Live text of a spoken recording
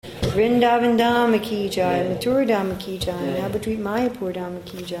Vrindavan Dham ki jai, Mathura Dham ki jai, Navadvip Mayapur Dham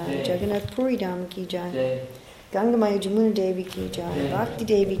ki jai, Jagannath Puri Dham ki jai, Ganga Maya Jamuna Devi ki jai, Bhakti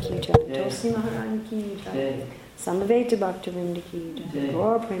Devi ki jai, Tulsi Maharani ki jai, Samaveta Bhaktivinoda ki jai,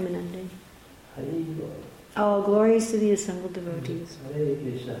 Gaur Premanande. All glories to the assembled devotees.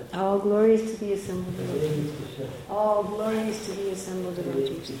 All glories to the assembled devotees. All glories to the assembled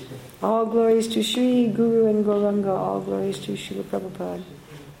devotees. All glories to Sri Guru and Gauranga. All glories to Srila Prabhupada.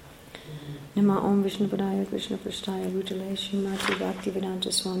 Nama Om Vishnupadaya Krishna Prasthaya Bhutale Srimati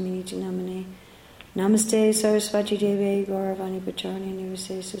Bhaktivedanta Swamini Namane. Namaste Sarasvati Deve Gauravani Pacharni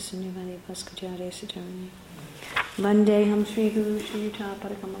Nirvisesa Sunyavani Paskajare Sitarni. Vandeham Sri Guru Sri Yuta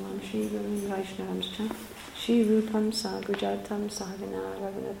Parakamalam Sri Guru Vaishnavam Shri Rupam Sagrajatam Sahagana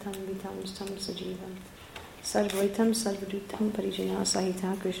Raghunatham Vitam Stam Sajivam Sarvaitam Sarvadutam Parijana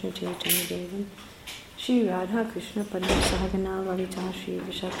Sahita Krishna Chaitanya Devam Shri Radha Krishna Padma Sahagana Lalita Shri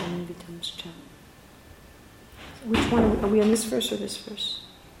Vishakam Vitam Scha. Which one? Are we on this verse or this verse?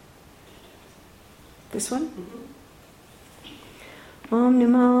 This one? Om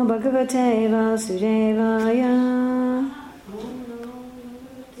Namo Bhagavate Vasudevaya.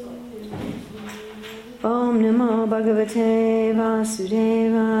 Om Namo Bhagavate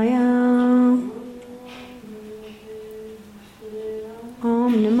Vasudevaya.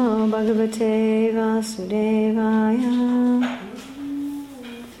 Om Namo Bhagavate Vasudevaya.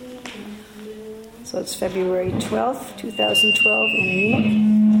 So it's February 12th, 2012 in New York.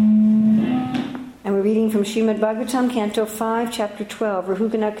 And we're reading from Srimad Bhagavatam, Canto 5, Chapter 12.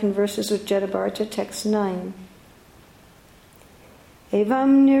 Rahugana converses with Jadabharata, Text 9.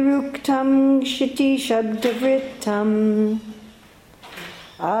 Evam niruktam shiti shabdavritam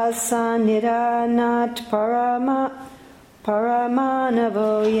asaniranat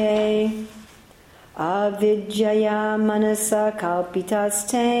paramanavoye avidyaya manasa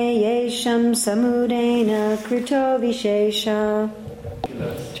kalpitaste yesham samudena krito vishesha.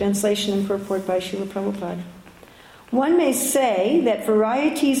 Translation and purport by Srila Prabhupada. One may say that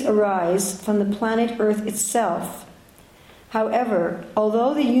varieties arise from the planet Earth itself. However,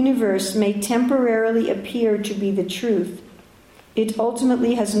 although the universe may temporarily appear to be the truth, it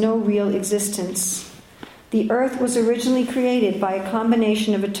ultimately has no real existence. The Earth was originally created by a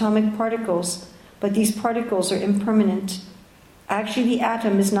combination of atomic particles, but these particles are impermanent. Actually, the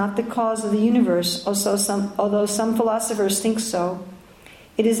atom is not the cause of the universe, although some philosophers think so.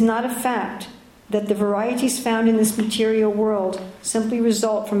 It is not a fact that the varieties found in this material world simply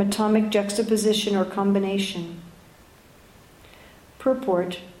result from atomic juxtaposition or combination.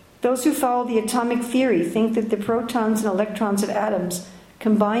 Purport. Those who follow the atomic theory think that the protons and electrons of atoms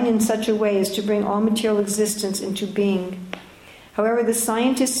combine in such a way as to bring all material existence into being. However, the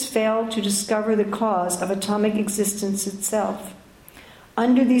scientists fail to discover the cause of atomic existence itself.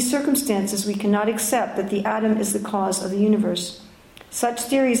 Under these circumstances, we cannot accept that the atom is the cause of the universe. Such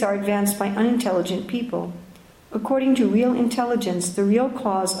theories are advanced by unintelligent people. According to real intelligence, the real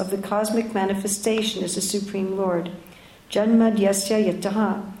cause of the cosmic manifestation is the Supreme Lord. Janma Dyasya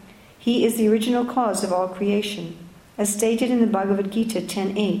Yataha. He is the original cause of all creation. As stated in the Bhagavad Gita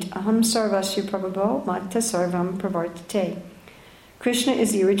 10.8, Aham Sarvasya Prabhavo Matta Sarvam Pravartate. Krishna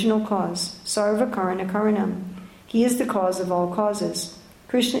is the original cause, Sarva Karana Karanam. He is the cause of all causes.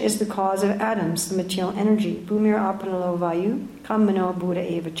 Krishna is the cause of atoms, the material energy. Bhumir Apanalo Vayu, Kamano Buddha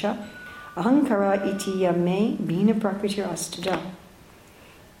Evacha, Ahankara Iti Yame, Bina Prakritir Astada.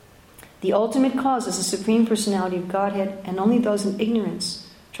 The ultimate cause is the Supreme Personality of Godhead, and only those in ignorance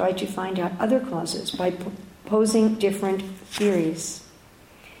try to find out other causes by posing different theories.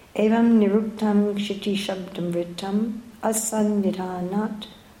 Evam niruktam kshiti shabdam vritam asannidhanat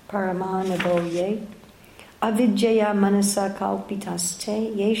paramanavoye avidyaya manasa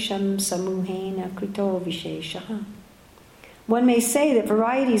kalpitaste yesham samuhena krito visheshaha. One may say that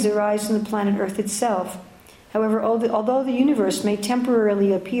varieties arise from the planet Earth itself. However, although the universe may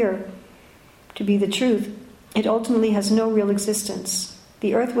temporarily appear to be the truth, it ultimately has no real existence.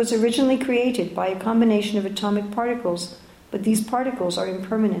 The Earth was originally created by a combination of atomic particles, but these particles are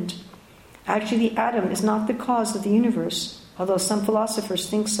impermanent. Actually, the atom is not the cause of the universe, although some philosophers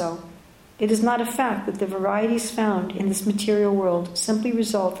think so. It is not a fact that the varieties found in this material world simply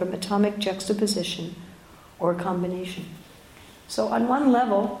result from atomic juxtaposition or combination. So on one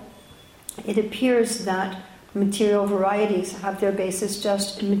level, it appears that material varieties have their basis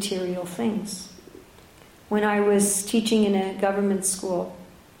just in material things. When I was teaching in a government school,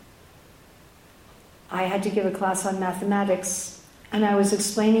 I had to give a class on mathematics, and I was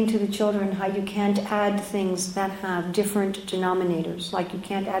explaining to the children how you can't add things that have different denominators. Like you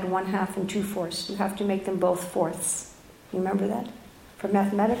can't add 1/2 and 2/4. You have to make them both fourths. You remember that? For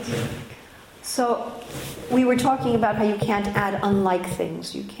mathematics? So we were talking about how you can't add unlike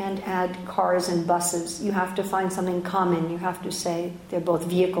things. You can't add cars and buses. You have to find something common. You have to say they're both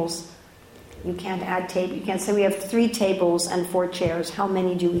vehicles. You can't add table. You can't say we have 3 tables and 4 chairs. How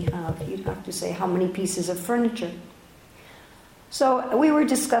many do we have? You'd have to say how many pieces of furniture. So we were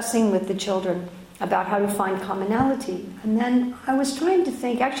discussing with the children about how to find commonality. And then I was trying to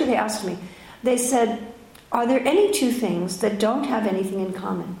think, actually they asked me, they said, are there any 2 things that don't have anything in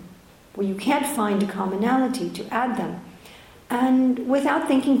common? Where you can't find a commonality to add them. And without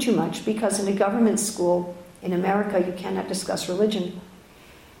thinking too much, because in a government school in America you cannot discuss religion.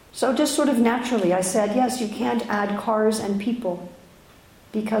 So just sort of naturally I said, yes, you can't add cars and people,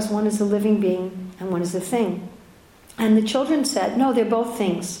 because one is a living being and one is a thing. And the children said, no, they're both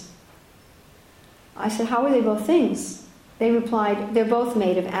things. I said, how are they both things? They replied, they're both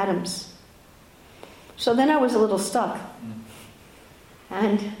made of atoms. So then I was a little stuck.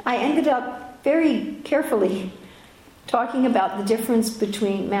 And I ended up very carefully talking about the difference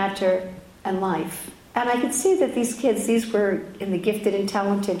between matter and life. And I could see that these kids, these were in the gifted and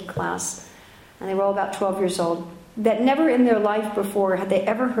talented class, and they were all about 12 years old, that never in their life before had they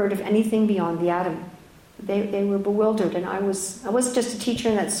ever heard of anything beyond the atom. They were bewildered, and I wasn't just a teacher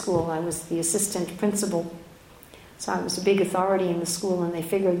in that school, I was the assistant principal. So I was a big authority in the school, and they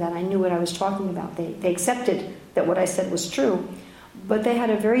figured that I knew what I was talking about. They accepted that what I said was true, but they had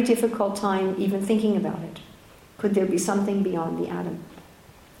a very difficult time even thinking about it. Could there be something beyond the atom?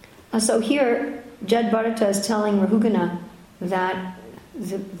 So here, Jed Bharata is telling Rahugana that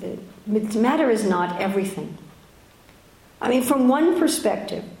the matter is not everything. I mean, from one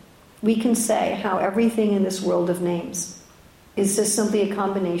perspective, we can say how everything in this world of names is just simply a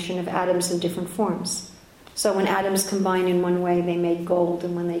combination of atoms in different forms. So when atoms combine in one way, they make gold,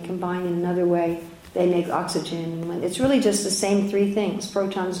 and when they combine in another way, they make oxygen. And when, it's really just the same 3 things,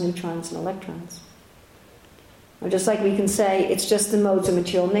 protons, neutrons, and electrons. Or just like we can say, it's just the modes of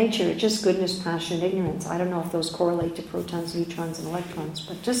material nature, it's just goodness, passion, ignorance. I don't know if those correlate to protons, neutrons, and electrons,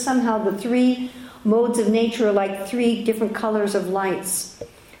 but just somehow the 3 modes of nature are like 3 different colors of lights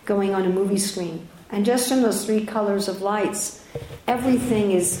going on a movie screen. And just from those 3 colors of lights,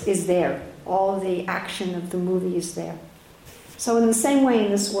 everything is there. All the action of the movie is there. So in the same way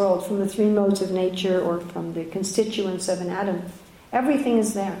in this world, from the 3 modes of nature or from the constituents of an atom, everything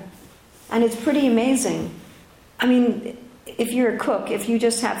is there. And it's pretty amazing. I mean, if you're a cook, if you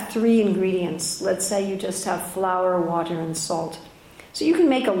just have 3 ingredients, let's say you just have flour, water, and salt. So you can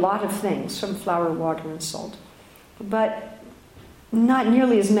make a lot of things from flour, water, and salt. But not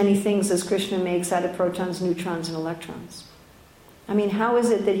nearly as many things as Krishna makes out of protons, neutrons, and electrons. I mean, how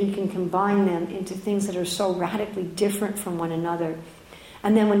is it that he can combine them into things that are so radically different from one another?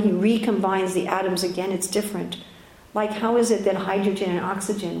 And then when he recombines the atoms again, it's different. Like, how is it that hydrogen and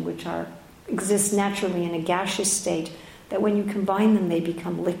oxygen, which exist naturally in a gaseous state, that when you combine them, they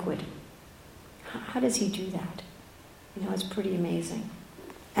become liquid? How does he do that? You know, it's pretty amazing.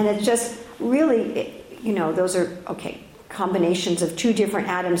 And it's just really, those are, combinations of 2 different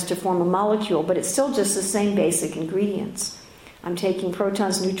atoms to form a molecule, but it's still just the same basic ingredients. I'm taking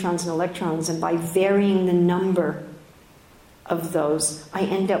protons, neutrons, and electrons, and by varying the number of those, I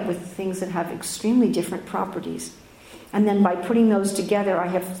end up with things that have extremely different properties. And then by putting those together, I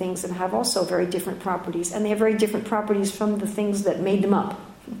have things that have also very different properties. And they have very different properties from the things that made them up.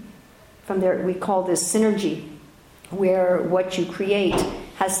 We call this synergy, where what you create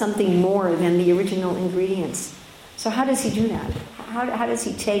has something more than the original ingredients. So how does he do that? How does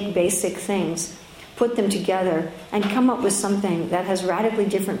he take basic things, put them together, and come up with something that has radically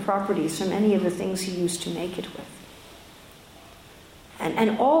different properties from any of the things he used to make it with?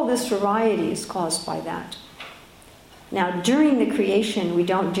 And all this variety is caused by that. Now, during the creation, we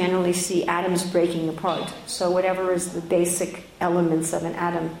don't generally see atoms breaking apart. So whatever is the basic elements of an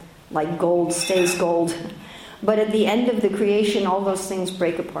atom, like gold, stays gold. But at the end of the creation, all those things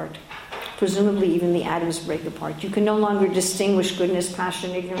break apart. Presumably even the atoms break apart. You can no longer distinguish goodness,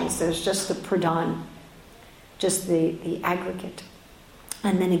 passion, ignorance. There's just the pradhan, just the aggregate.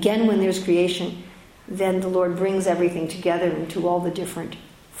 And then again, when there's creation, then the Lord brings everything together into all the different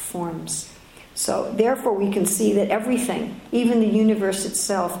forms. So therefore we can see that everything, even the universe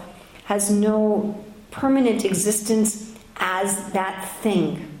itself, has no permanent existence as that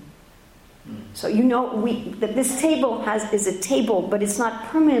thing. So that this table is a table, but it's not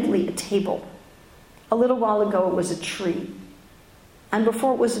permanently a table. A little while ago it was a tree. And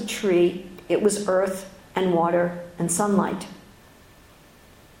before it was a tree, it was earth and water and sunlight.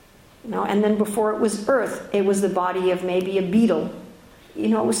 And then before it was earth, it was the body of maybe a beetle. It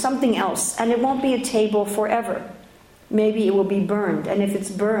was something else. And it won't be a table forever. maybe it will be burned. And if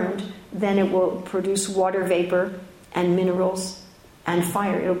it's burned, then it will produce water vapor and minerals and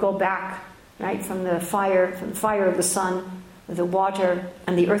fire. It'll go back, right, from the fire of the sun, the water,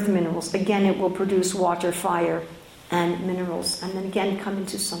 and the earth minerals. Again, it will produce water, fire, and minerals. And then again come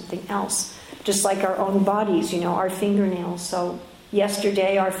into something else. Just like our own bodies, our fingernails. So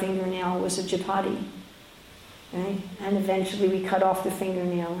yesterday our fingernail was a jatati. Right? And eventually we cut off the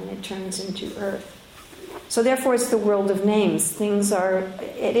fingernail and it turns into earth. So therefore it's the world of names. Things are,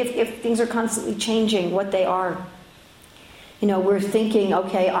 if things are constantly changing what they are, we're thinking,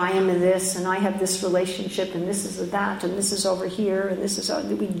 okay, I am this and I have this relationship and this is that and this is over here and this is,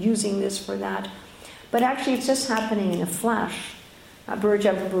 we're using this for that. But actually it's just happening in a flash.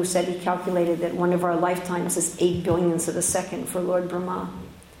 Burja Prabhu said he calculated that one of our lifetimes is 8 billionths of a second for Lord Brahma.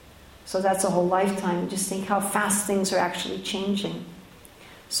 So that's a whole lifetime. Just think how fast things are actually changing.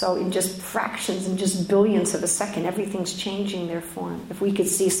 So in just fractions, in just billionths of a second, everything's changing their form. If we could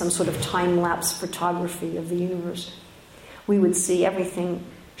see some sort of time-lapse photography of the universe, we would see everything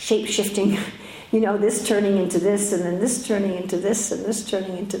shape-shifting, this turning into this, and then this turning into this, and this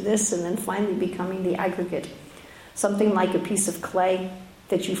turning into this, and then finally becoming the aggregate. Something like a piece of clay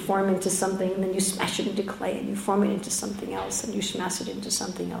that you form into something, and then you smash it into clay, and you form it into something else, and you smash it into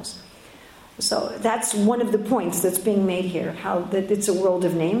something else. So that's one of the points that's being made here, how that it's a world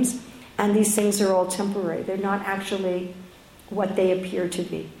of names, and these things are all temporary. They're not actually what they appear to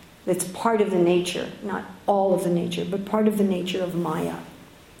be. It's part of the nature, not all of the nature, but part of the nature of Maya,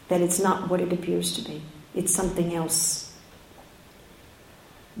 that it's not what it appears to be. It's something else.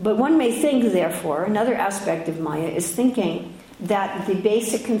 But one may think, therefore, another aspect of Maya is thinking that the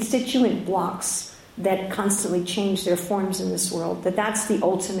basic constituent blocks that constantly change their forms in this world, that's the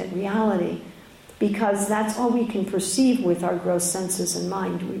ultimate reality, because that's all we can perceive with our gross senses and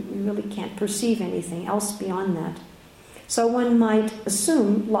mind. We really can't perceive anything else beyond that. So one might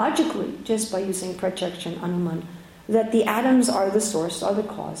assume, logically, just by using Pratyaksha Anuman, that the atoms are the source, are the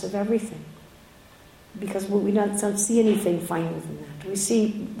cause of everything. Because we don't see anything finer than that. We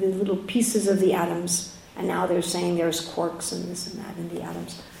see the little pieces of the atoms, and now they're saying there's quarks and this and that in the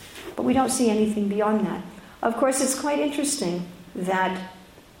atoms. But we don't see anything beyond that. Of course, it's quite interesting that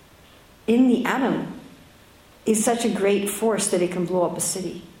in the atom is such a great force that it can blow up a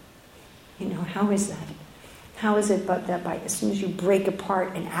city. How is that? How is it but that as soon as you break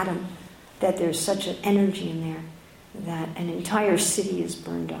apart an atom, that there's such an energy in there that an entire city is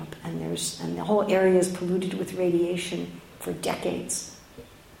burned up and the whole area is polluted with radiation for decades,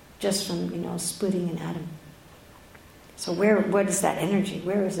 just from splitting an atom. So what is that energy?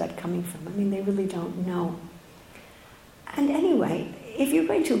 Where is that coming from? They really don't know. And anyway, if you're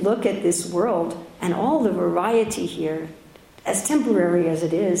going to look at this world and all the variety here, as temporary as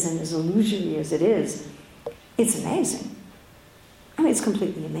it is and as illusory as it is, it's amazing. It's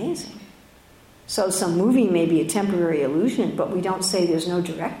completely amazing. So some movie may be a temporary illusion, but we don't say there's no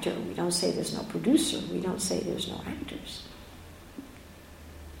director, we don't say there's no producer, we don't say there's no actors.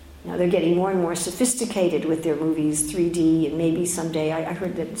 Now they're getting more and more sophisticated with their movies, 3D, and maybe someday, I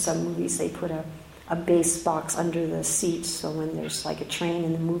heard that in some movies they put a bass box under the seat, so when there's like a train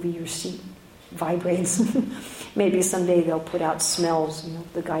in the movie, your seat vibrates. Maybe someday they'll put out smells,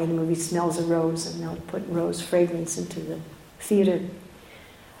 the guy in the movie smells a rose, and they'll put rose fragrance into the theater.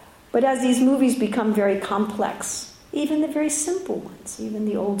 But as these movies become very complex, even the very simple ones, even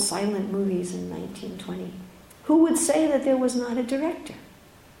the old silent movies in 1920, who would say that there was not a director?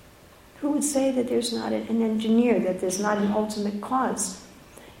 Who would say that there's not an engineer, that there's not an ultimate cause?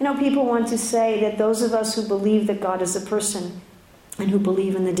 People want to say that those of us who believe that God is a person and who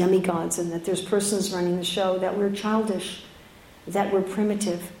believe in the demigods and that there's persons running the show, that we're childish, that we're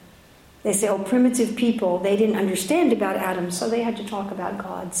primitive. They say, primitive people, they didn't understand about atoms, so they had to talk about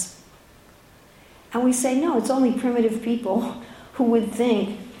gods. And we say, no, it's only primitive people who would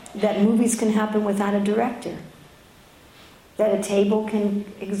think that movies can happen without a director, that a table can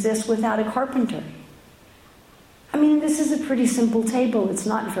exist without a carpenter. This is a pretty simple table. It's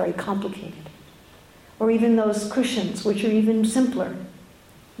not very complicated. Or even those cushions, which are even simpler.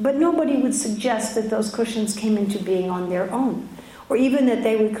 But nobody would suggest that those cushions came into being on their own, or even that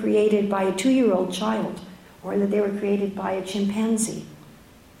they were created by a 2-year-old child, or that they were created by a chimpanzee.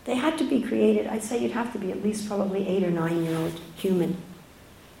 They had to be created, I'd say you'd have to be at least probably 8 or 9-year-old human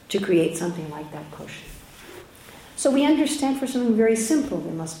to create something like that cushion. So we understand for something very simple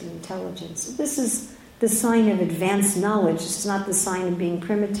there must be intelligence. This is the sign of advanced knowledge. This is not the sign of being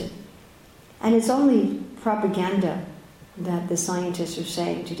primitive. And it's only propaganda that the scientists are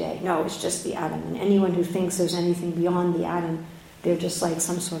saying today, no, it's just the atom. And anyone who thinks there's anything beyond the atom, they're just like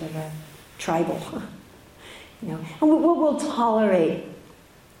some sort of a tribal. And we'll tolerate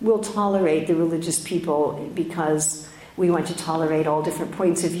the religious people because we want to tolerate all different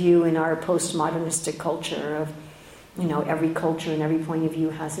points of view in our postmodernistic culture of, every culture and every point of view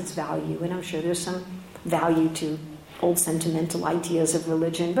has its value. And I'm sure there's some value to old sentimental ideas of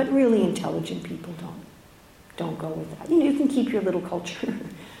religion, but really intelligent people don't go with that. You can keep your little culture.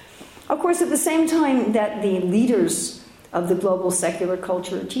 Of course, at the same time that the leaders of the global secular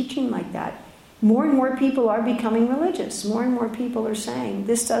culture are teaching like that, more and more people are becoming religious. More and more people are saying,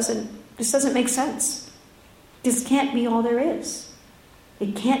 this doesn't make sense. This can't be all there is.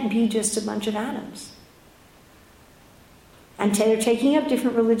 It can't be just a bunch of atoms. And they're taking up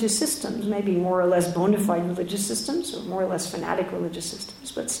different religious systems, maybe more or less bona fide religious systems, or more or less fanatic religious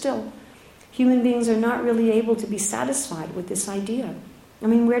systems, but still, human beings are not really able to be satisfied with this idea.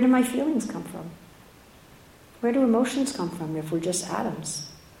 Where do my feelings come from? Where do emotions come from if we're just atoms?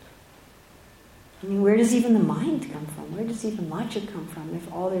 Where does even the mind come from? Where does even logic come from?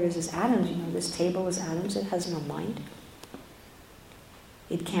 If all there is atoms, this table is atoms, it has no mind.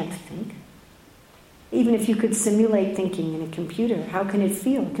 It can't think. Even if you could simulate thinking in a computer, how can it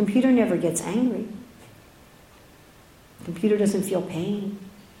feel? A computer never gets angry. A computer doesn't feel pain.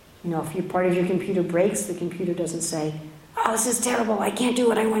 If part of your computer breaks, the computer doesn't say, oh, this is terrible, I can't do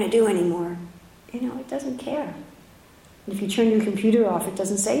what I want to do anymore. It doesn't care. And if you turn your computer off, it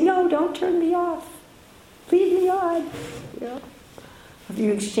doesn't say, no, don't turn me off. Leave me on. If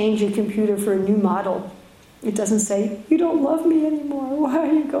you exchange your computer for a new model, it doesn't say, you don't love me anymore. Why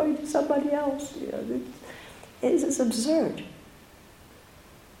are you going to somebody else? It's absurd.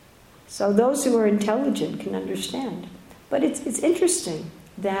 So those who are intelligent can understand. But it's interesting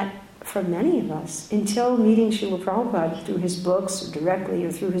that for many of us, until meeting Srila Prabhupada through his books, or directly,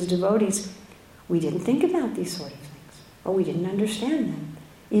 or through his devotees, we didn't think about these sort of things. Or we didn't understand them.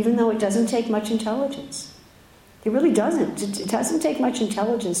 Even though it doesn't take much intelligence. It really doesn't. It doesn't take much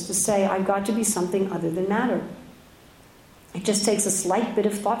intelligence to say, I've got to be something other than matter. It just takes a slight bit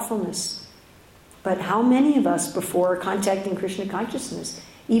of thoughtfulness. But how many of us, before contacting Krishna consciousness,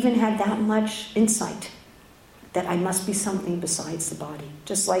 even had that much insight that I must be something besides the body?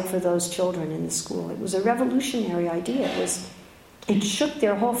 Just like for those children in the school. It was a revolutionary idea. It shook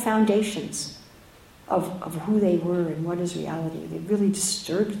their whole foundations of who they were and what is reality. It really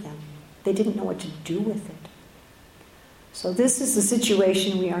disturbed them. They didn't know what to do with it. So this is the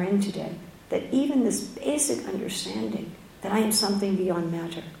situation we are in today, that even this basic understanding that I am something beyond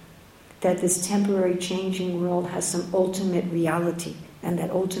matter, that this temporary changing world has some ultimate reality, and that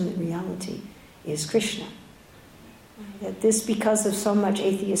ultimate reality is Krishna. That this, because of so much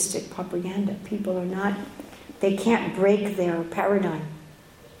atheistic propaganda, people they can't break their paradigm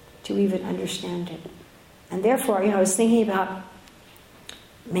to even understand it. And therefore, I was thinking about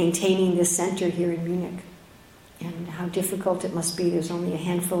maintaining this center here in Munich, and how difficult it must be. There's only a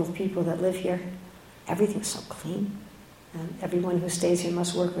handful of people that live here. Everything's so clean. And everyone who stays here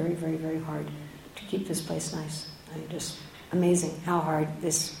must work very, very, very hard to keep this place nice. Just amazing how hard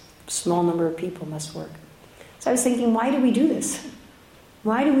this small number of people must work. So I was thinking, why do we do this?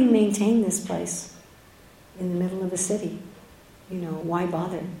 Why do we maintain this place in the middle of a city? Why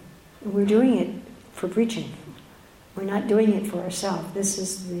bother? We're doing it for preaching. We're not doing it for ourselves. This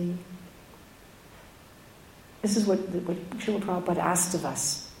is what Srila Prabhupada asked of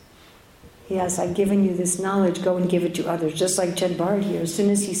us. He has, I've given you this knowledge, go and give it to others. Just like Jed Bard here, as soon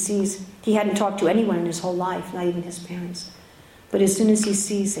as he sees, he hadn't talked to anyone in his whole life, not even his parents. But as soon as he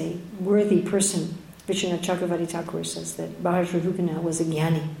sees a worthy person, Vishwanath Chakravarti Thakur says that Maharaj Raghunath was a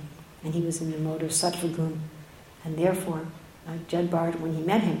jnani, and he was in the mode of sattva gun. And therefore, Jed Bard, when he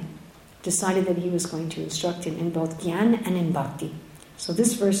met him, decided that he was going to instruct him in both Gyan and in Bhakti. So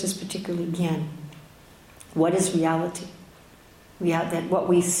this verse is particularly Gyan. What is reality? That what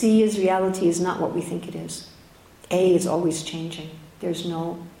we see as reality is not what we think it is. A is always changing. The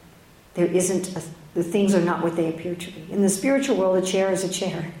things are not what they appear to be. In the spiritual world, a chair is a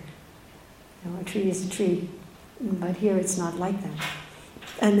chair. A tree is a tree. But here it's not like that.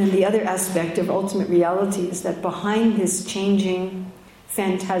 And then the other aspect of ultimate reality is that behind this changing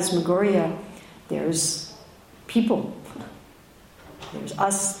phantasmagoria, there's people. There's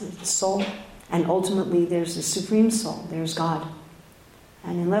us, the soul. And ultimately there's the Supreme Soul, there's God.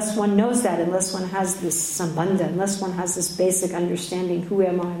 And unless one knows that, unless one has this sambandha, unless one has this basic understanding, who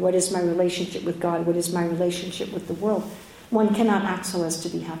am I, what is my relationship with God, what is my relationship with the world, one cannot act so as to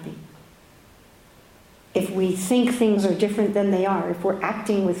be happy. If we think things are different than they are, if we're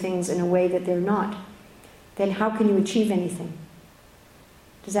acting with things in a way that they're not, then how can you achieve anything?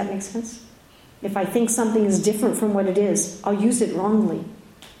 Does that make sense? If I think something is different from what it is, I'll use it wrongly.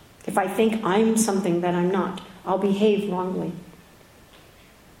 If I think I'm something that I'm not, I'll behave wrongly.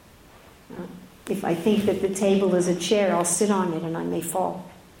 If I think that the table is a chair, I'll sit on it and I may fall.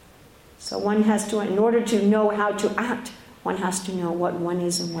 So one has to, in order to know how to act, one has to know what one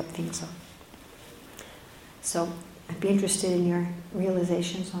is and what things are. So I'd be interested in your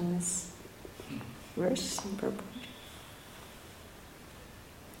realizations on this verse and purport.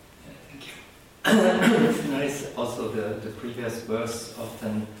 It's nice also the previous verse,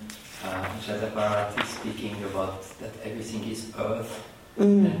 often Jadaparati speaking about that everything is earth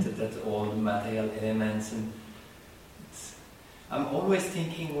and that all material elements. And I'm always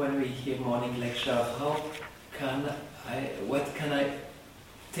thinking when we hear morning lecture, what can I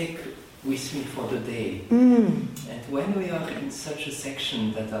take with me for the day? And when we are in such a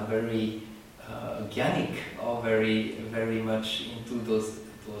section that are very organic or very, very much into those,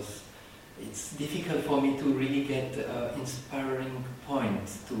 it's difficult for me to really get inspiring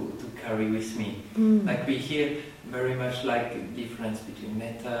points to carry with me. Like we hear very much like a difference between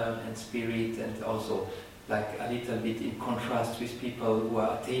matter and spirit, and also like a little bit in contrast with people who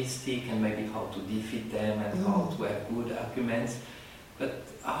are atheistic and maybe how to defeat them and how to have good arguments. But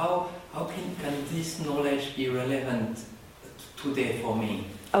how can this knowledge be relevant today for me?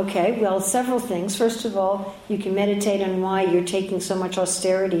 Okay, well, several things. First of all, you can meditate on why you're taking so much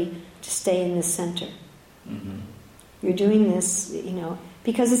austerity to stay in this center. You're doing this,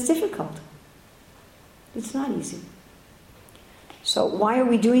 because it's difficult. It's not easy. So why are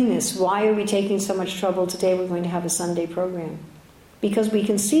we doing this? Why are we taking so much trouble? Today we're going to have a Sunday program. Because we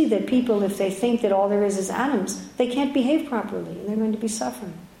can see that people, if they think that all there is atoms, they can't behave properly and they're going to be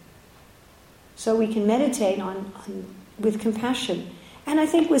suffering. So we can meditate on with compassion. And I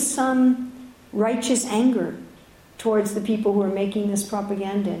think with some righteous anger towards the people who are making this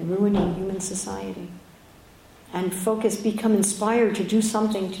propaganda and ruining human society. And become inspired to do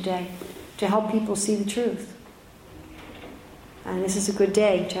something today to help people see the truth. And this is a good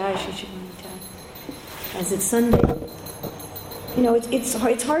day, as it's Sunday.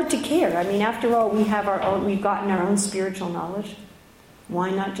 It's hard to care. I mean, after all, we've gotten our own spiritual knowledge. Why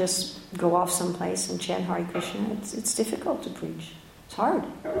not just go off someplace and chant Hare Krishna? It's difficult to preach. It's hard.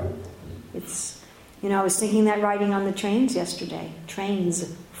 I was thinking that riding on the trains yesterday.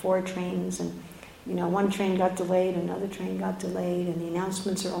 4 trains, and one train got delayed, another train got delayed, and the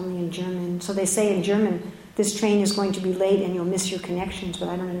announcements are only in German. So they say in German, this train is going to be late and you'll miss your connections, but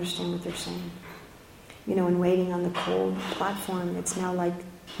I don't understand what they're saying. And waiting on the cold platform, it's now like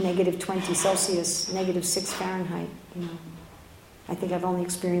 -20 Celsius, -6 Fahrenheit, I think I've only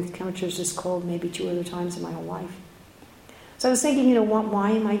experienced temperatures this cold maybe 2 other times in my whole life. So I was thinking,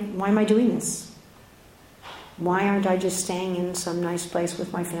 why am I doing this? Why aren't I just staying in some nice place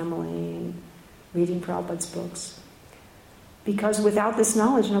with my family and reading Prabhupada's books? Because without this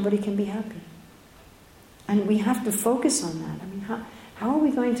knowledge, nobody can be happy. And we have to focus on that. I mean, how are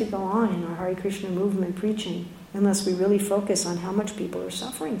we going to go on in our Hare Krishna movement preaching unless we really focus on how much people are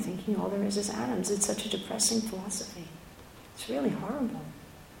suffering, thinking all there is atoms? It's such a depressing philosophy. It's really horrible.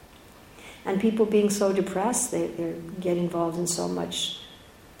 And people being so depressed, they get involved in so much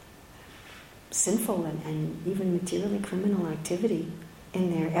sinful and even materially criminal activity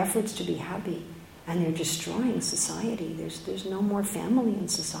in their efforts to be happy. And they're destroying society. There's no more family in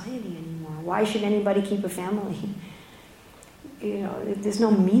society anymore. Why should anybody keep a family? There's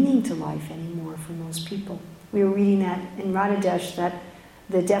no meaning to life anymore for most people. We were reading that in Radhadesh, that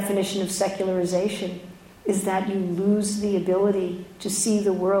the definition of secularization is that you lose the ability to see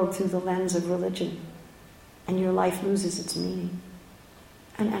the world through the lens of religion. And your life loses its meaning.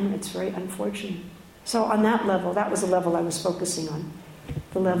 And it's very unfortunate. So on that level, that was the level I was focusing on.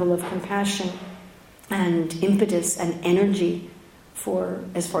 The level of compassion and impetus and energy for,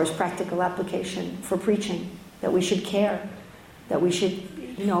 as far as practical application, for preaching. That we should care. That we should,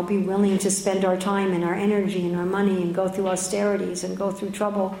 be willing to spend our time and our energy and our money and go through austerities and go through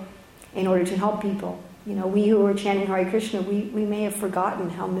trouble in order to help people. We who are chanting Hare Krishna, we may have forgotten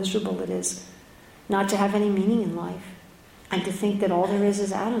how miserable it is not to have any meaning in life and to think that all there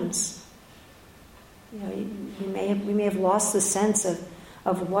is atoms. We may have lost the sense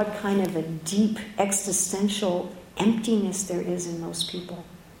of what kind of a deep existential emptiness there is in most people.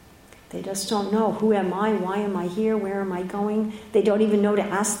 They just don't know, who am I, why am I here, where am I going? They don't even know to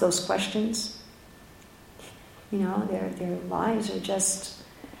ask those questions. Their lives are just,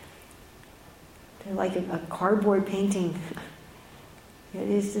 they're like a cardboard painting.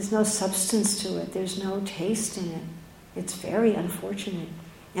 There's no substance to it. There's no taste in it. It's very unfortunate.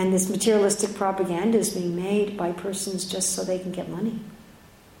 And this materialistic propaganda is being made by persons just so they can get money.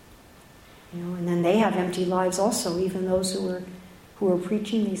 And then they have empty lives also, even those who who are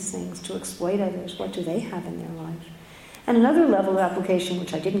preaching these things to exploit others, what do they have in their life? And another level of application,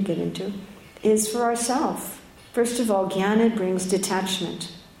 which I didn't get into, is for ourselves. First of all, jnana brings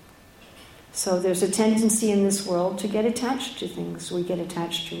detachment. So there's a tendency in this world to get attached to things. We get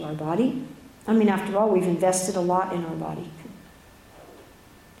attached to our body. I mean, after all, we've invested a lot in our body.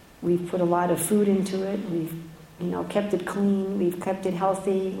 We've put a lot of food into it. We've, kept it clean. We've kept it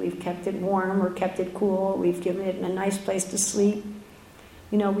healthy. We've kept it warm or kept it cool. We've given it a nice place to sleep.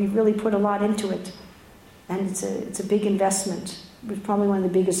 We've really put a lot into it. And it's a big investment. Probably one of the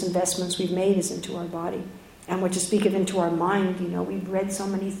biggest investments we've made is into our body. And what to speak of into our mind, we've read so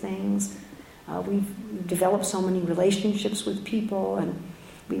many things. We've developed so many relationships with people, and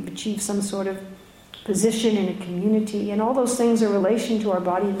we've achieved some sort of position in a community, and all those things are in relation to our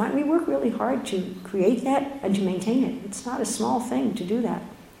body and mind. We work really hard to create that and to maintain it. It's not a small thing to do that.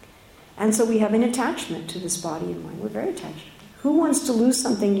 And so we have an attachment to this body and mind. We're very attached. Who wants to lose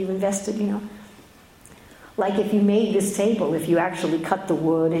something you've invested, Like if you made this table, if you actually cut the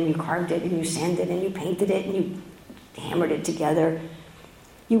wood and you carved it and you sanded it and you painted it and you hammered it together,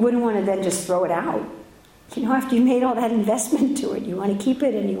 you wouldn't want to then just throw it out. After you made all that investment to it, you want to keep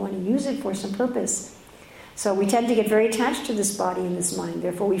it and you want to use it for some purpose. So we tend to get very attached to this body and this mind.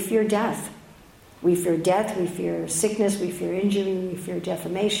 Therefore, we fear death. We fear death, we fear sickness, we fear injury, we fear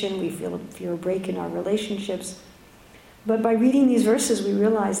defamation, we fear a break in our relationships. But by reading these verses, we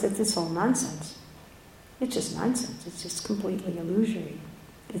realize that this is all nonsense. It's just nonsense. It's just completely illusory.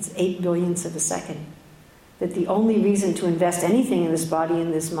 It's 8 billionths of a second. That the only reason to invest anything in this body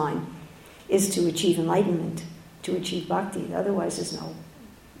and this mind is to achieve enlightenment, to achieve bhakti. Otherwise, there's no...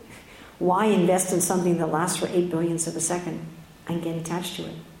 Why invest in something that lasts for 8 billionths of a second and get attached to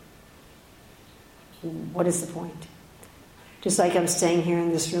it? What is the point? Just like I'm staying here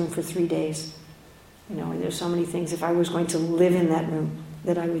in this room for 3 days. And there's so many things, if I was going to live in that room,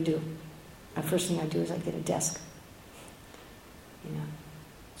 that I would do. The first thing I'd do is I'd get a desk.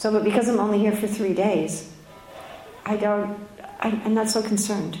 So, but because I'm only here for 3 days, I'm not so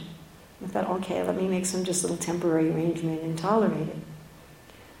concerned. I thought, okay, let me make some just little temporary arrangement and tolerate it.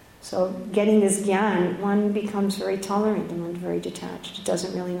 So getting this gyan, one becomes very tolerant and one's very detached. It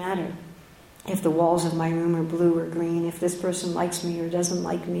doesn't really matter if the walls of my room are blue or green, if this person likes me or doesn't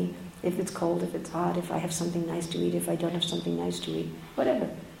like me, if it's cold, if it's hot, if I have something nice to eat, if I don't have something nice to eat, whatever.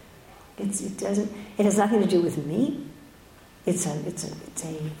 It has nothing to do with me. It's a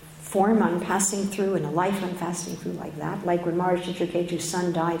form I'm passing through and a life I'm passing through like that. Like when Maharishi Chirkechu's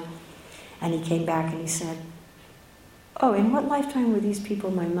son died and he came back and he said, oh, in what lifetime were these people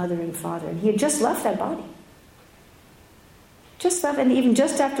my mother and father? And he had just left that body. Just left, and even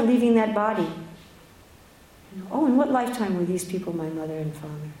just after leaving that body, oh, in what lifetime were these people my mother and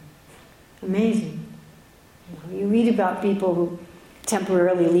father? Amazing. You read about people who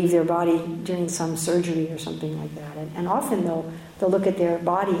temporarily leave their body during some surgery or something like that. And often they'll look at their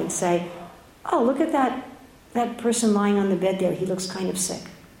body and say, oh, look at that person lying on the bed there. He looks kind of sick.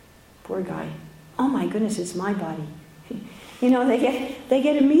 Poor guy. Oh my goodness, it's my body. They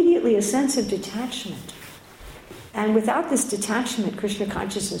get immediately a sense of detachment. And without this detachment, Krishna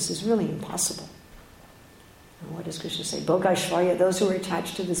consciousness is really impossible. And what does Krishna say? Bhogaishvarya, those who are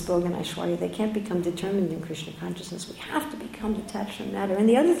attached to this Bhoga and Aishvarya, they can't become determined in Krishna consciousness. We have to become detached from matter. And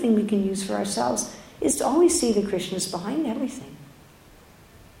the other thing we can use for ourselves is to always see the Krishnas behind everything.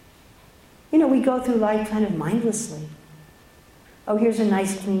 We go through life kind of mindlessly. Oh, here's a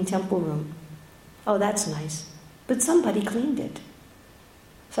nice clean temple room. Oh, that's nice. But somebody cleaned it.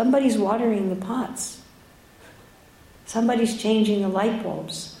 Somebody's watering the pots. Somebody's changing the light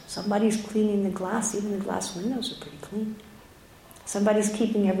bulbs. Somebody's cleaning the glass. Even the glass windows are pretty clean. Somebody's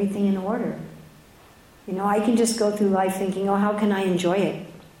keeping everything in order. I can just go through life thinking, oh, how can I enjoy it?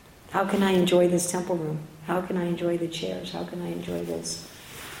 How can I enjoy this temple room? How can I enjoy the chairs? How can I enjoy this?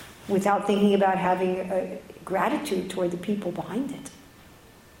 Without thinking about having a gratitude toward the people behind it.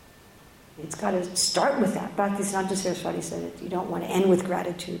 It's got to start with that. Bhaktisiddhanta Saraswati said it. You don't want to end with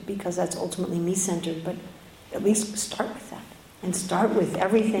gratitude because that's ultimately me-centered, but at least start with that. And start with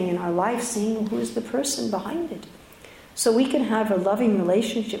everything in our life, seeing who is the person behind it. So we can have a loving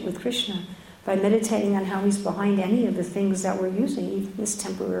relationship with Krishna by meditating on how he's behind any of the things that we're using, even this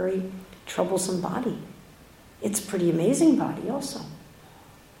temporary, troublesome body. It's a pretty amazing body also.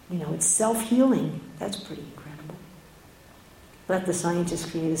 It's self-healing. That's pretty incredible. Let the scientists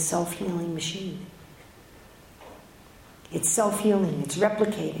create a self-healing machine. It's self-healing, it's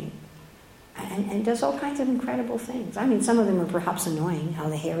replicating, and does all kinds of incredible things. I mean, some of them are perhaps annoying, how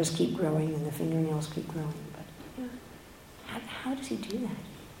the hairs keep growing and the fingernails keep growing, but how does he do that?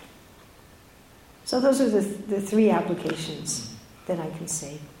 So those are the 3 applications that I can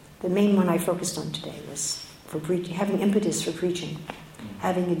say. The main one I focused on today was for preaching, having impetus for preaching,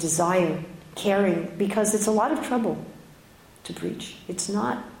 having a desire, caring, because it's a lot of trouble to preach. It's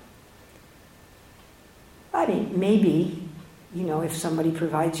not, I mean, maybe, if somebody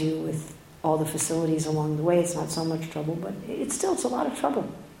provides you with all the facilities along the way, it's not so much trouble, but it's a lot of trouble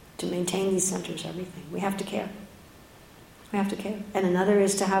to maintain these centers, everything. We have to care. We have to care. And another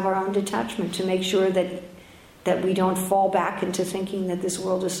is to have our own detachment, to make sure that we don't fall back into thinking that this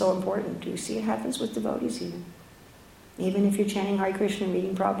world is so important. You see, it happens with devotees even. Even if you're chanting Hare Krishna and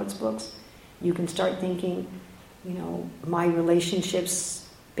reading Prabhupada's books, you can start thinking, my relationships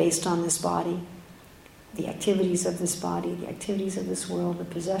based on this body, the activities of this body, the activities of this world, the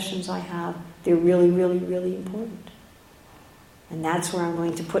possessions I have, they're really, really, really important. And that's where I'm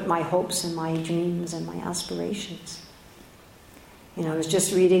going to put my hopes and my dreams and my aspirations. I was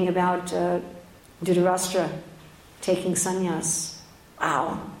just reading about Dhritarashtra taking sannyas.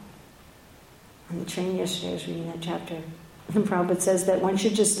 Wow. On the train yesterday I was reading that chapter. And Prabhupada says that one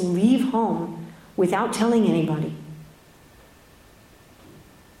should just leave home without telling anybody.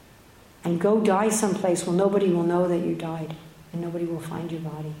 And go die someplace where nobody will know that you died. And nobody will find your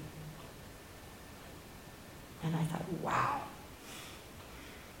body. And I thought, wow.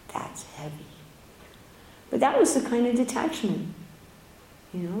 That's heavy. But that was the kind of detachment.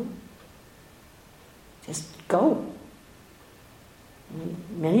 Just go.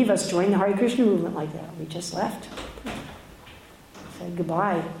 Many of us joined the Hare Krishna movement like that. We just left. Said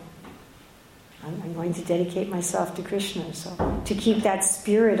goodbye. I'm going to dedicate myself to Krishna. So to keep that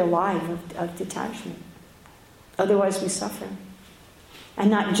spirit alive of detachment. Otherwise we suffer. And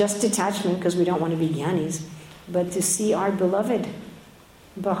not just detachment because we don't want to be jnanis, but to see our beloved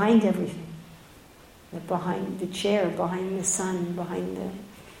behind everything. That behind the chair, behind the sun, behind the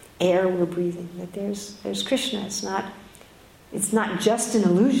air we're breathing, that there's Krishna. It's not just an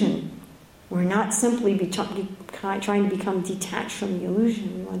illusion. We're not simply trying to become detached from the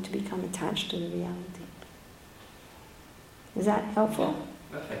illusion. We want to become attached to the reality. Is that helpful?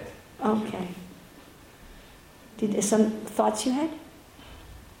 Perfect. Okay. Some thoughts you had?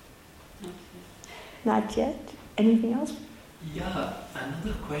 Not yet. Anything else? Yeah,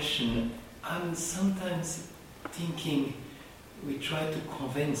 another question. I'm sometimes thinking we try to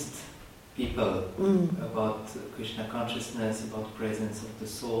convince people about Krishna consciousness, about presence of the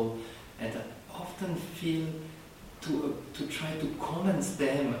soul, and I often feel to try to convince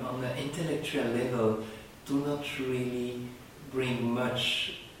them on an intellectual level do not really bring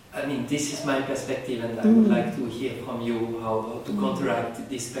much. I mean, this is my perspective, and I would like to hear from you how to counteract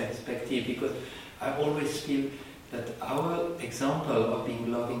this perspective, because I always feel that our example of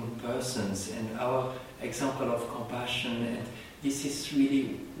being loving persons and our example of compassion, and this is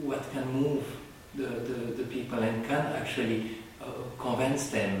really what can move the people and can actually convince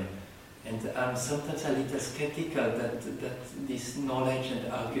them. And I'm sometimes a little skeptical that this knowledge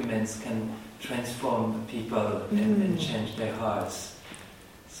and arguments can transform people and change their hearts.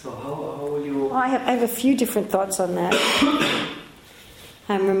 So how will you... Well, I have a few different thoughts on that.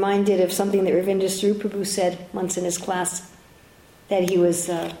 I'm reminded of something that Ravindra Swarup Prabhu said once in his class, that he was,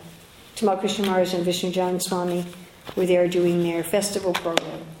 Tamal Krishna Maharaj and Vishnujanand Swami were there doing their festival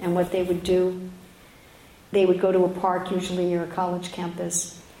program. And what they would do, they would go to a park, usually, or a college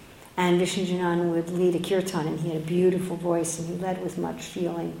campus, and Vishnujanand would lead a kirtan, and he had a beautiful voice, and he led with much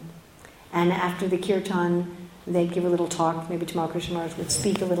feeling. And after the kirtan, they'd give a little talk, maybe Tamal Krishna Maharaj would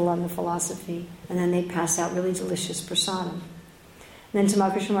speak a little on the philosophy, and then they'd pass out really delicious prasadam. And then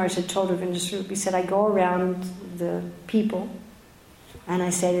Tamal Krishna Maharaj had told Ravindra Swarup, he said, I go around the people, and I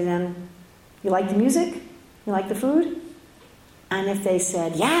say to them, you like the music? You like the food? And if they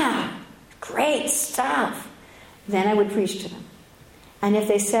said, yeah, great stuff, then I would preach to them. And if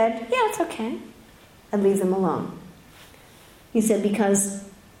they said, yeah, it's okay, I'd leave them alone. He said, because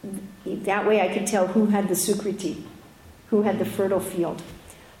that way I could tell who had the sukriti, who had the fertile field.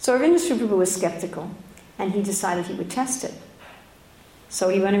 So Ravindra Swarup Prabhu was skeptical, and he decided he would test it. So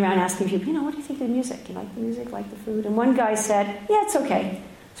he went around asking people, what do you think of the music? You like the music, like the food? And one guy said, yeah, it's okay.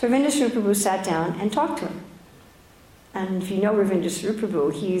 So Ravindra Swarup Prabhu sat down and talked to him. And if you know Ravindra Swarup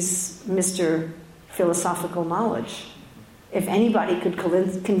Prabhu, he's Mr. Philosophical Knowledge. If anybody could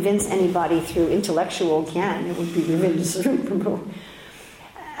convince anybody through intellectual gyan, it would be Ravindra Swarup Prabhu.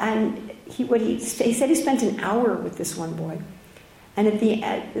 And he said he spent an hour with this one boy. And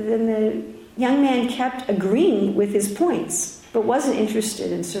then the young man kept agreeing with his points, but wasn't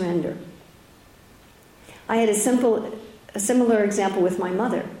interested in surrender. I had a similar example with my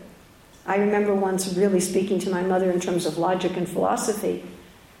mother. I remember once really speaking to my mother in terms of logic and philosophy,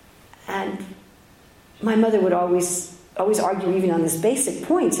 and my mother would always always argue even on this basic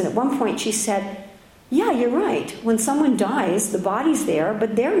points. And at one point she said, yeah, you're right. When someone dies, the body's there,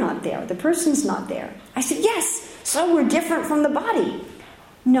 but they're not there. The person's not there. I said, yes, so we're different from the body.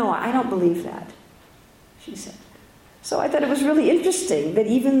 No, I don't believe that, she said. So I thought it was really interesting that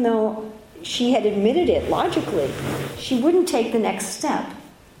even though she had admitted it logically, she wouldn't take the next step.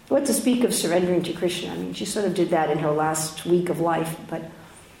 What to speak of surrendering to Krishna? I mean, she sort of did that in her last week of life. But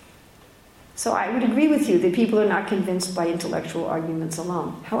so I would agree with you that people are not convinced by intellectual arguments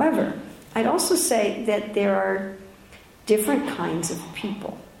alone. However, I'd also say that there are different kinds of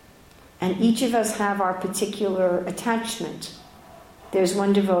people. And each of us have our particular attachment. There's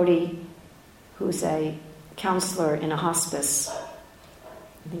one devotee who's a counselor in a hospice.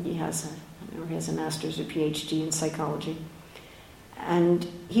 I think he has a master's or PhD in psychology. And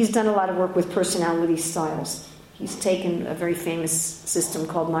he's done a lot of work with personality styles. He's taken a very famous system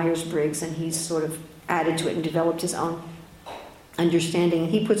called Myers-Briggs and he's sort of added to it and developed his own understanding.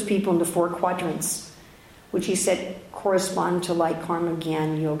 He puts people into 4 quadrants, which he said correspond to like karma,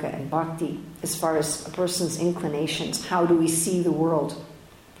 gyan, yoga, and bhakti, as far as a person's inclinations. How do we see the world?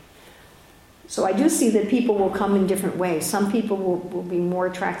 So I do see that people will come in different ways. Some people will be more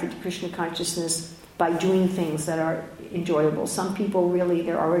attracted to Krishna consciousness by doing things that are enjoyable. Some people really,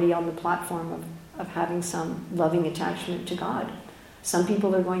 they're already on the platform of having some loving attachment to God. Some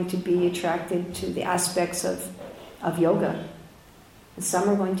people are going to be attracted to the aspects of yoga. And some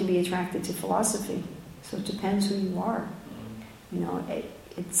are going to be attracted to philosophy. So it depends who you are. You know,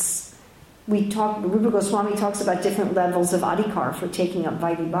 Rupa Goswami talks about different levels of adhikar for taking up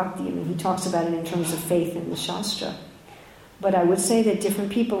Vaidhi Bhakti. I mean, he talks about it in terms of faith in the Shastra. But I would say that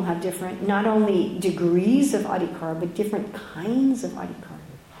different people have different, not only degrees of adhikar, but different kinds of adhikar.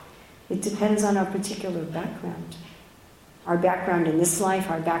 It depends on our particular background. Our background in this life,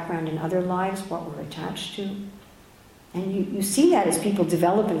 our background in other lives, what we're attached to. And you see that as people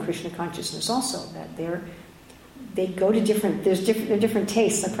develop in Krishna consciousness also, that they go to different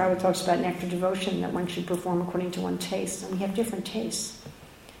tastes. Like Prabhupada talks about nectar devotion, that one should perform according to one's taste. And we have different tastes.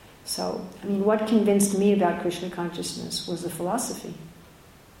 So, I mean, what convinced me about Krishna consciousness was the philosophy.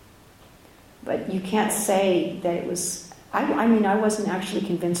 But you can't say that it was... I wasn't actually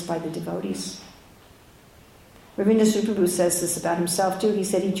convinced by the devotees. Ravinda Suprabhu says this about himself too. He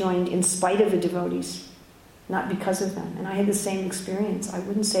said he joined in spite of the devotees, not because of them. And I had the same experience. I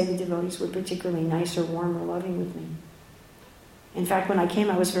wouldn't say the devotees were particularly nice or warm or loving with me. In fact, when I came,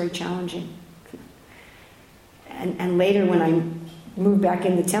 I was very challenging. And later, when I moved back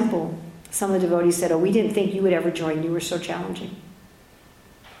in the temple, some of the devotees said, "Oh, we didn't think you would ever join. You were so challenging."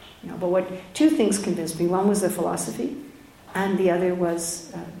 You know, but 2 things convinced me. One was the philosophy, and the other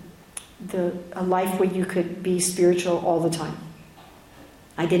was a life where you could be spiritual all the time.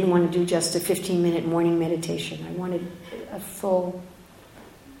 I didn't want to do just a 15-minute morning meditation. I wanted a full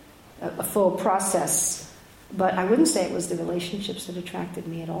process. But I wouldn't say it was the relationships that attracted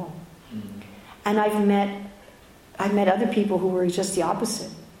me at all. Mm-hmm. And I've met other people who were just the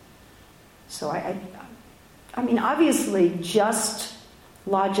opposite. So I mean, obviously, just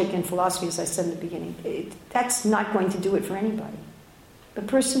logic and philosophy, as I said in the beginning, that's not going to do it for anybody. The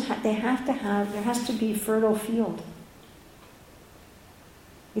person, there has to be fertile field.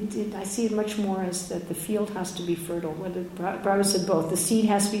 I see it much more as that the field has to be fertile. Prabhupada said both. The seed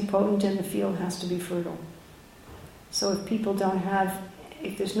has to be potent and the field has to be fertile. So if people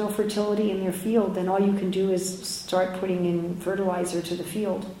if there's no fertility in their field, then all you can do is start putting in fertilizer to the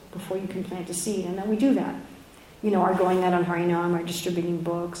field before you can plant a seed. And then we do that. You know, our going out on Harinam, our distributing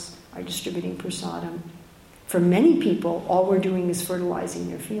books, our distributing prasadam. For many people, all we're doing is fertilizing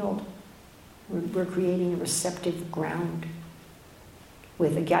their field. We're creating a receptive ground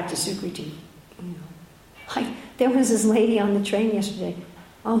with a Gyata Sukriti. You know. There was this lady on the train yesterday.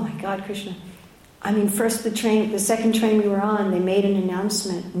 Oh my God, Krishna. I mean, the second train we were on, they made an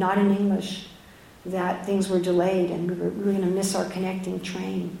announcement, not in English, that things were delayed and we were going to miss our connecting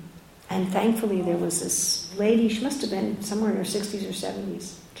train. And thankfully there was this lady, she must have been somewhere in her 60s or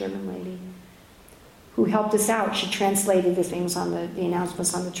 70s, German lady, who helped us out. She translated the things on the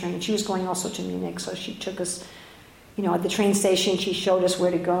announcements on the train. She was going also to Munich, so she took us, you know, at the train station, she showed us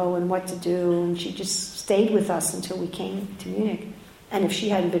where to go and what to do, and she just stayed with us until we came to Munich. And if she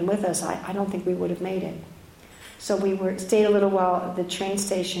hadn't been with us, I don't think we would have made it. So we stayed a little while at the train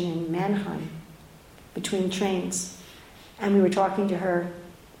station in Mannheim, between trains, and we were talking to her.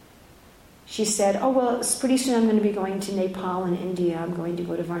 She said, "Oh, well, pretty soon I'm going to be going to Nepal and India. I'm going to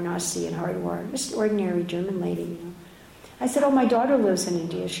go to Varanasi and Haridwar." Just an ordinary German lady, you know. I said, "Oh, my daughter lives in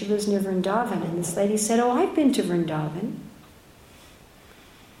India. She lives near Vrindavan." And this lady said, "Oh, I've been to Vrindavan."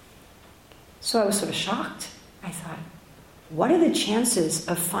 So I was sort of shocked. I thought, what are the chances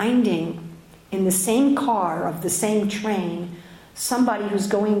of finding in the same car, of the same train, somebody who's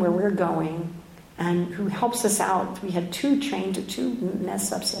going where we're going and who helps us out? We had two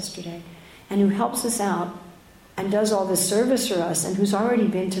mess-ups yesterday, and who helps us out and does all this service for us, and who's already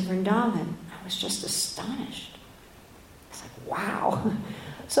been to Vrindavan. I was just astonished. It's like, wow.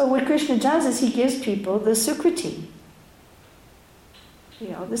 So what Krishna does is he gives people the Sukriti.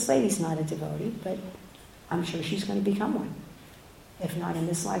 This lady's not a devotee, but I'm sure she's going to become one. If not in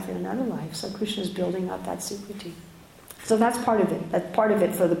this life, in another life. So Krishna's building up that Sukriti. So that's part of it. That's part of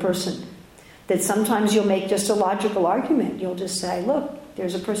it for the person. That sometimes you'll make just a logical argument. You'll just say, look,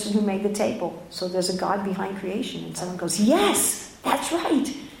 there's a person who made the table. So there's a God behind creation. And someone goes, yes, that's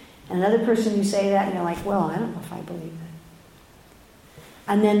right. And another person, you say that and you're like, well, I don't know if I believe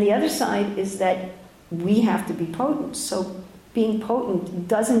that. And then the other side is that we have to be potent. So being potent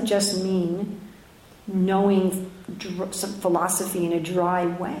doesn't just mean knowing some philosophy in a dry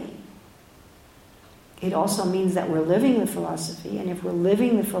way. It also means that we're living the philosophy, and if we're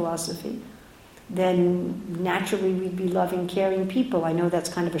living the philosophy, then naturally we'd be loving, caring people. I know that's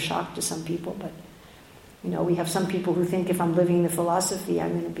kind of a shock to some people, but we have some people who think if I'm living the philosophy,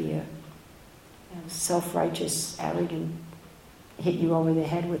 I'm going to be a self-righteous, arrogant, hit you over the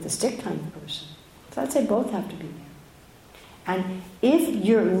head with a stick kind of person. So I'd say both have to be there. And if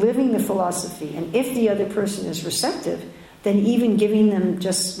you're living the philosophy, and if the other person is receptive, then even giving them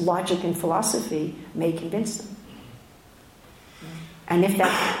just logic and philosophy may convince them. And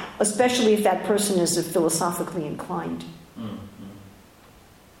especially if that person is a philosophically inclined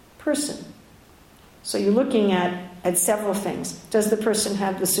person. So you're looking at several things. Does the person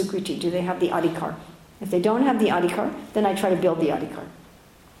have the Sukriti? Do they have the Adhikar? If they don't have the Adhikar, then I try to build the Adhikar.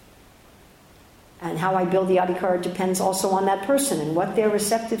 And how I build the Adhikar depends also on that person and what they're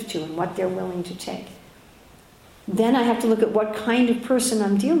receptive to and what they're willing to take. Then I have to look at what kind of person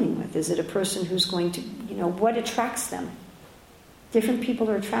I'm dealing with. Is it a person who's going to, what attracts them? Different people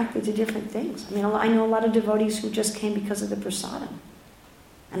are attracted to different things. I mean, I know a lot of devotees who just came because of the prasadam.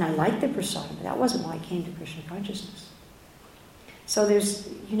 And I like the prasadam, but that wasn't why I came to Krishna consciousness. So there's,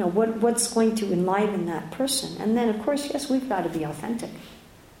 what's going to enliven that person? And then, of course, yes, we've got to be authentic.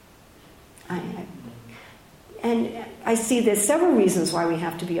 And I see there's several reasons why we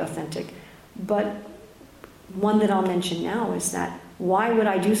have to be authentic, but one that I'll mention now is that why would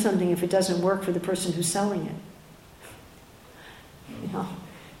I do something if it doesn't work for the person who's selling it?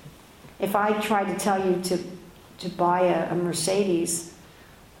 If I try to tell you to buy a Mercedes,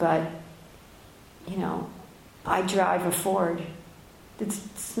 but I drive a Ford,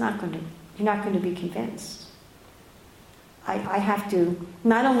 it's not going to. You're not going to be convinced. I have to,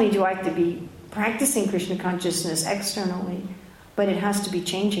 not only do I have to be practicing Krishna consciousness externally, but it has to be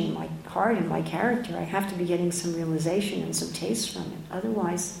changing my heart and my character. I have to be getting some realization and some taste from it.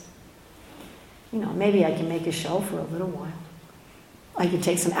 Otherwise, maybe I can make a show for a little while. I can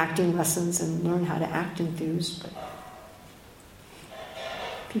take some acting lessons and learn how to act enthused, but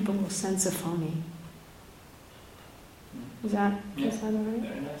people will sense a phony. Is that all right?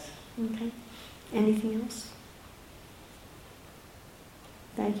 Very nice. Okay. Anything else?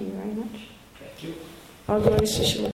 Thank you very much. Thank you. All glories to Srila